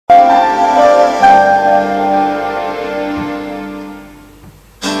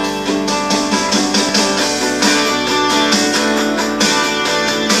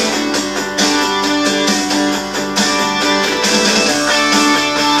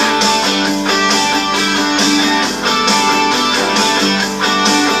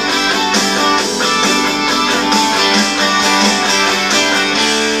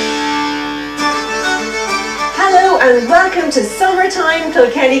Welcome to Summertime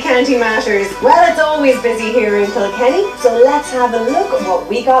Kilkenny County Matters. Well, it's always busy here in Kilkenny, so let's have a look at what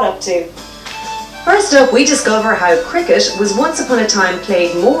we got up to. First up, we discover how cricket was once upon a time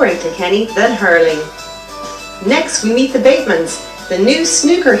played more in Kilkenny than hurling. Next, we meet the Batemans, the new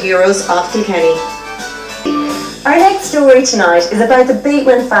snooker heroes of Kilkenny. Our next story tonight is about the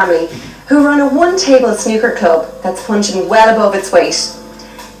Bateman family, who run a one-table snooker club that's punching well above its weight.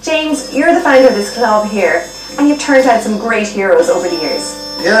 James, you're the founder of this club here, and you've turned out some great heroes over the years.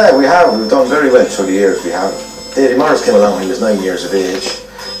 Yeah, we have. We've done very well through the years. We have. David Morris came along when he was 9 years of age,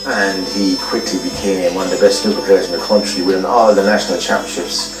 and he quickly became one of the best snooker players in the country, winning all the national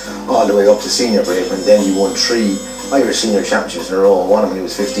championships all the way up to senior grade, and then he won 3 Irish senior championships in a row, one when he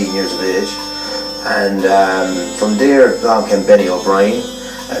was 15 years of age. And from there along came Benny O'Brien.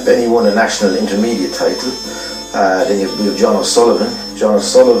 Benny won a national intermediate title. Then you have John O'Sullivan. John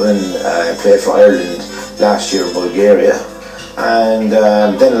O'Sullivan played for Ireland last year in Bulgaria. And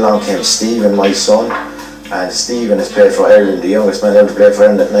then along came Stephen, my son. And Stephen has played for Ireland, the youngest man ever to play for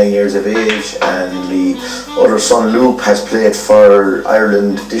Ireland at 9 years of age. And the other son, Luke, has played for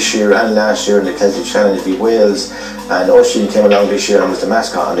Ireland this year and last year in the Celtic Challenge v Wales. And Oisin came along this year and was the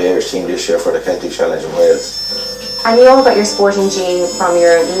mascot on the Irish team this year for the Celtic Challenge in Wales. And you all got your sporting gene from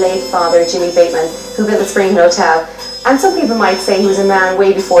your late father, Jimmy Bateman, who built the Spring Hotel. And some people might say he was a man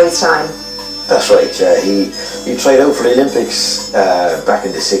way before his time. That's right. He tried out for the Olympics back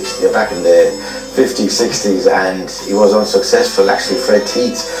in the 50s, 60s, and he was unsuccessful. Actually, Fred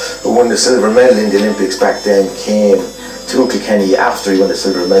Teeth, who won the silver medal in the Olympics back then, came to Kilkenny after he won the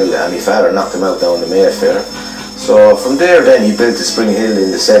silver medal, and my father knocked him out down the Mayfair. So from there, then he built the Spring Hill in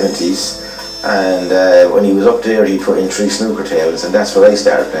the 70s. And when he was up there, he put in 3 snooker tables, and that's where I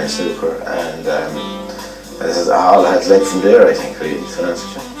started playing snooker. And this is all has led from there, I think, really, to be honest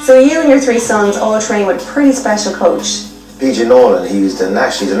with you. So you and your 3 sons all train with a pretty special coach. PJ Nolan, he's a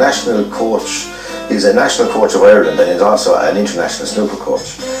national coach. He's a national coach of Ireland, and he's also an international snooker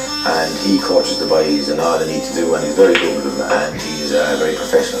coach. And he coaches the boys and all they need to do, and he's very good with them, and he's very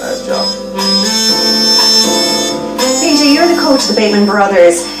professional at his job. PJ, you're the coach of the Bateman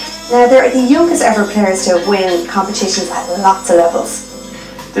brothers. Now, they're the youngest ever players to win competitions at lots of levels.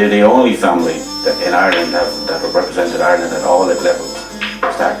 They're the only family in Ireland that have represented Ireland at all levels,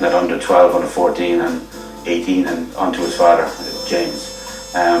 starting at under 12, under 14 and 18 and onto his father, James.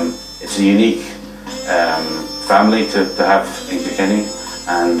 It's a unique family to have in Kilkenny,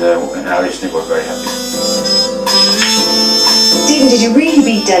 and in Irish we're very happy. Stephen, did you really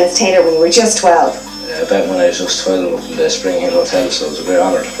beat Dennis Taylor when you were just 12? Back when I was just 12 up in the Spring Hill Hotel, so it was a great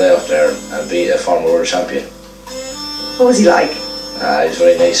honour to play up there and be a former world champion. What was he like? He was a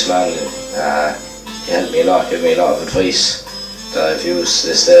very nice man. He helped me a lot, gave me a lot of advice that I've used to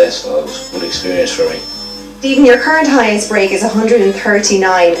this day, so it was a good experience for me. Stephen, your current highest break is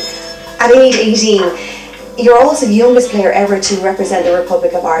 139 at age 18. You're also the youngest player ever to represent the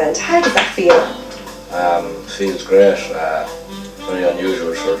Republic of Ireland. How does that feel? Feels great. Very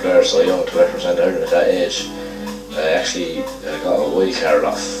unusual for a player so young to represent Ireland at that age. I actually got a wild card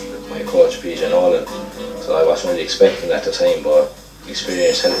off with my coach PJ Nolan, so I wasn't really expecting that at the time, but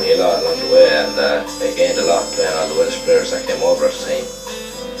experience helped me a lot along the way, and I gained a lot playing all the Welsh players that came over at the time.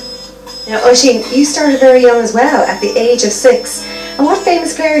 Now, Oisin, you started very young as well, at the age of 6. And what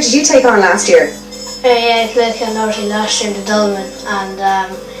famous player did you take on last year? Yeah, I played Ken Doherty last year in the Dublin, and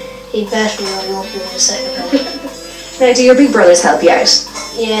he bet me when he won't give me the second round. Now, do your big brothers help you out?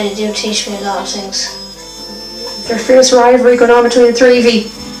 Yeah, they do teach me a lot of things. Is there fierce rivalry going on between the 3 of you?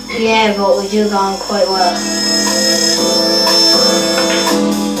 Yeah, but we do go on quite well.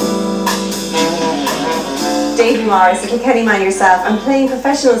 Davy Morris, a Kilkenny man yourself, and playing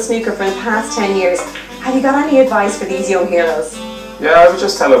professional snooker for the past 10 years. Have you got any advice for these young heroes? Yeah, I would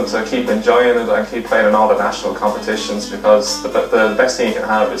just tell them to keep enjoying it and keep playing in all the national competitions, because the best thing you can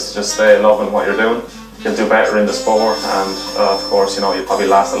have is to just stay loving what you're doing. You'll do better in the sport, and of course, you know, you'll probably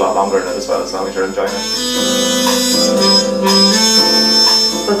last a lot longer in it as well, as long as you're enjoying it.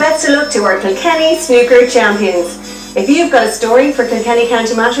 Well, best of luck to our Kilkenny Snooker champions. If you've got a story for Kilkenny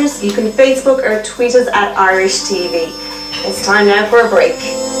County Matters, you can Facebook or tweet us at Irish TV. It's time now for a break.